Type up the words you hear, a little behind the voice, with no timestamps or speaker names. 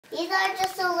These are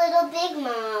just a little big,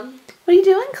 Mom. What are you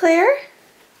doing, Claire?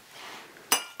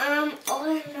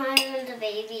 Organizing the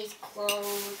baby's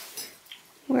clothes.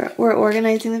 We're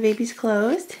organizing the baby's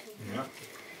clothes. Yeah.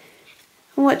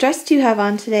 And what dress do you have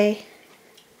on today?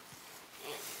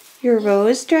 Your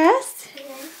rose dress?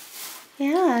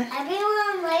 Yeah.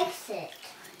 Everyone likes it.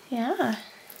 Yeah.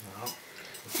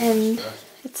 And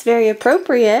it's very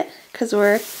appropriate because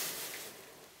we're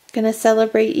going to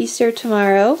celebrate Easter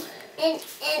tomorrow. And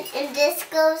this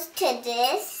goes to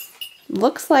this?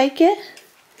 Looks like it.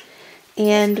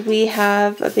 And we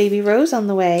have a baby Rose on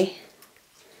the way.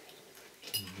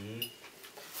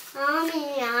 Mommy,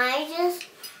 I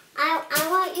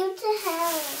want you to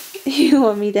help. You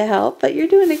want me to help, but you're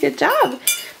doing a good job.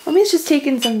 Mommy's just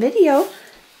taking some video.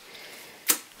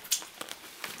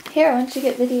 Here, why don't you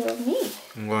get video of me?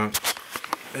 What?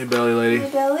 Hey, belly lady. Hey,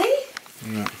 belly?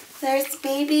 Yeah. There's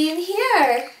baby in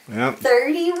here. Yep.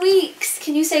 30 weeks.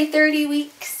 Can you say 30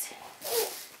 weeks?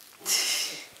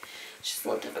 She's a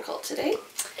little difficult today.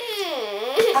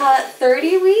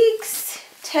 30 weeks.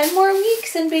 10 more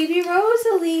weeks and baby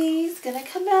Rosalie's gonna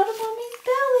come out of Mommy's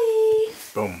belly.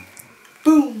 Boom.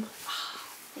 Boom.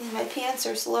 And my pants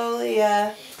are slowly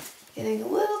getting a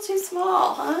little too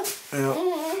small, huh?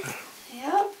 Yep.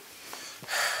 Yep.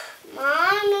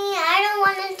 Mommy, I don't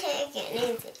want to take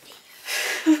anything.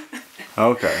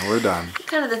 Okay, we're done.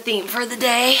 Kind of the theme for the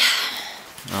day.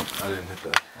 Nope, I didn't hit the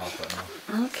off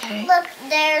button. Okay. Look,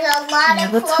 there's a lot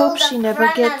of Let's clothes hope she in never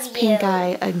front gets of pink you.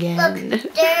 eye again.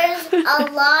 Look, there's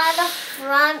a lot of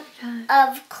front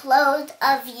of clothes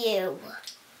of you.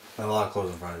 A lot of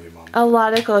clothes in front of you, Mom. A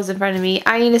lot of clothes in front of me.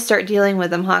 I need to start dealing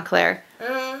with them, huh, Claire?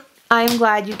 I'm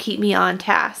glad you keep me on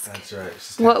task. That's right.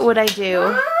 What would I do?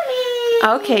 Mommy,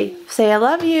 Okay, say I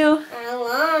love you. I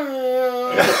love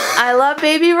you. I love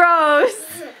baby Rose.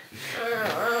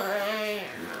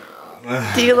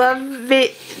 Do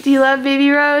you love baby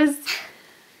Rose?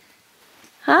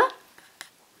 Huh?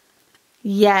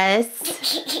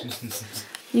 Yes.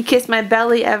 You kiss my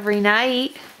belly every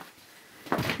night.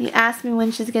 You ask me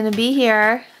when she's gonna be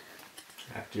here.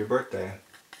 After your birthday.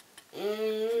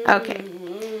 Okay.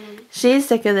 She's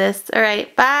sick of this. All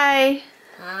right, bye.